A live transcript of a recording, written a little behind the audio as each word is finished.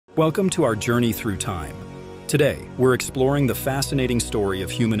Welcome to our journey through time. Today, we're exploring the fascinating story of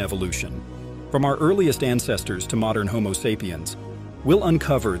human evolution. From our earliest ancestors to modern Homo sapiens, we'll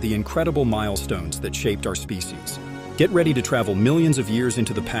uncover the incredible milestones that shaped our species. Get ready to travel millions of years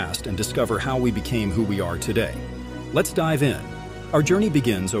into the past and discover how we became who we are today. Let's dive in. Our journey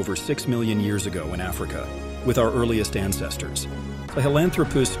begins over 6 million years ago in Africa, with our earliest ancestors.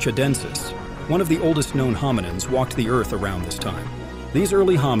 Sahelanthropus chadensis, one of the oldest known hominins, walked the earth around this time. These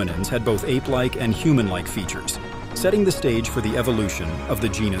early hominins had both ape-like and human-like features, setting the stage for the evolution of the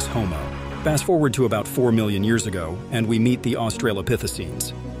genus Homo. Fast forward to about 4 million years ago, and we meet the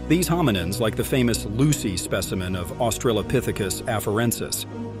Australopithecines. These hominins, like the famous Lucy specimen of Australopithecus afarensis,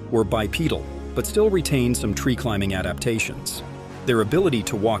 were bipedal, but still retained some tree-climbing adaptations. Their ability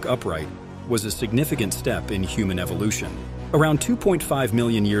to walk upright was a significant step in human evolution. Around 2.5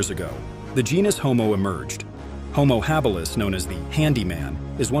 million years ago, the genus Homo emerged. Homo Habilis, known as the handyman,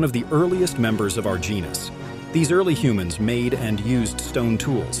 is one of the earliest members of our genus. These early humans made and used stone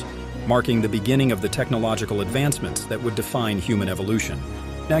tools, marking the beginning of the technological advancements that would define human evolution.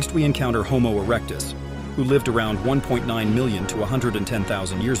 Next, we encounter Homo Erectus, who lived around 1.9 million to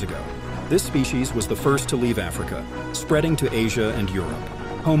 110,000 years ago. This species was the first to leave Africa, spreading to Asia and Europe.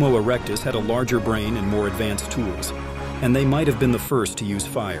 Homo Erectus had a larger brain and more advanced tools, and they might have been the first to use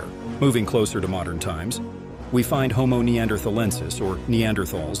fire. Moving closer to modern times, we find Homo neanderthalensis, or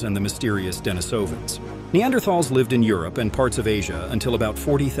Neanderthals, and the mysterious Denisovans. Neanderthals lived in Europe and parts of Asia until about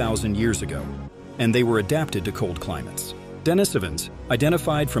 40,000 years ago, and they were adapted to cold climates. Denisovans,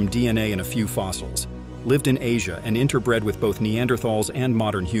 identified from DNA in a few fossils, lived in Asia and interbred with both Neanderthals and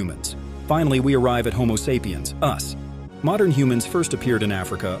modern humans. Finally, we arrive at Homo sapiens, us. Modern humans first appeared in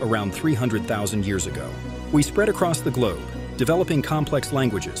Africa around 300,000 years ago. We spread across the globe, developing complex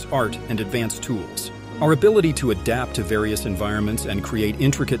languages, art, and advanced tools. Our ability to adapt to various environments and create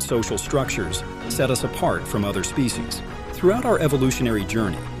intricate social structures set us apart from other species. Throughout our evolutionary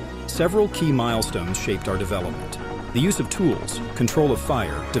journey, several key milestones shaped our development. The use of tools, control of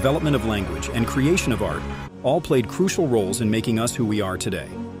fire, development of language, and creation of art all played crucial roles in making us who we are today.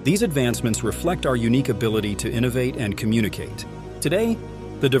 These advancements reflect our unique ability to innovate and communicate. Today,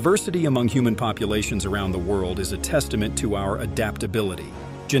 the diversity among human populations around the world is a testament to our adaptability.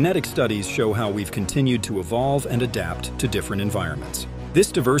 Genetic studies show how we've continued to evolve and adapt to different environments.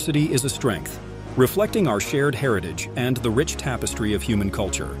 This diversity is a strength, reflecting our shared heritage and the rich tapestry of human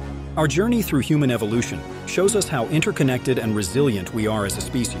culture. Our journey through human evolution shows us how interconnected and resilient we are as a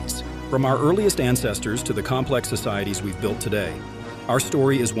species. From our earliest ancestors to the complex societies we've built today, our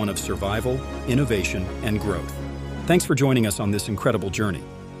story is one of survival, innovation, and growth. Thanks for joining us on this incredible journey.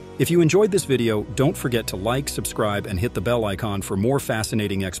 If you enjoyed this video, don't forget to like, subscribe, and hit the bell icon for more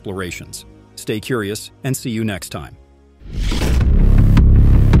fascinating explorations. Stay curious, and see you next time.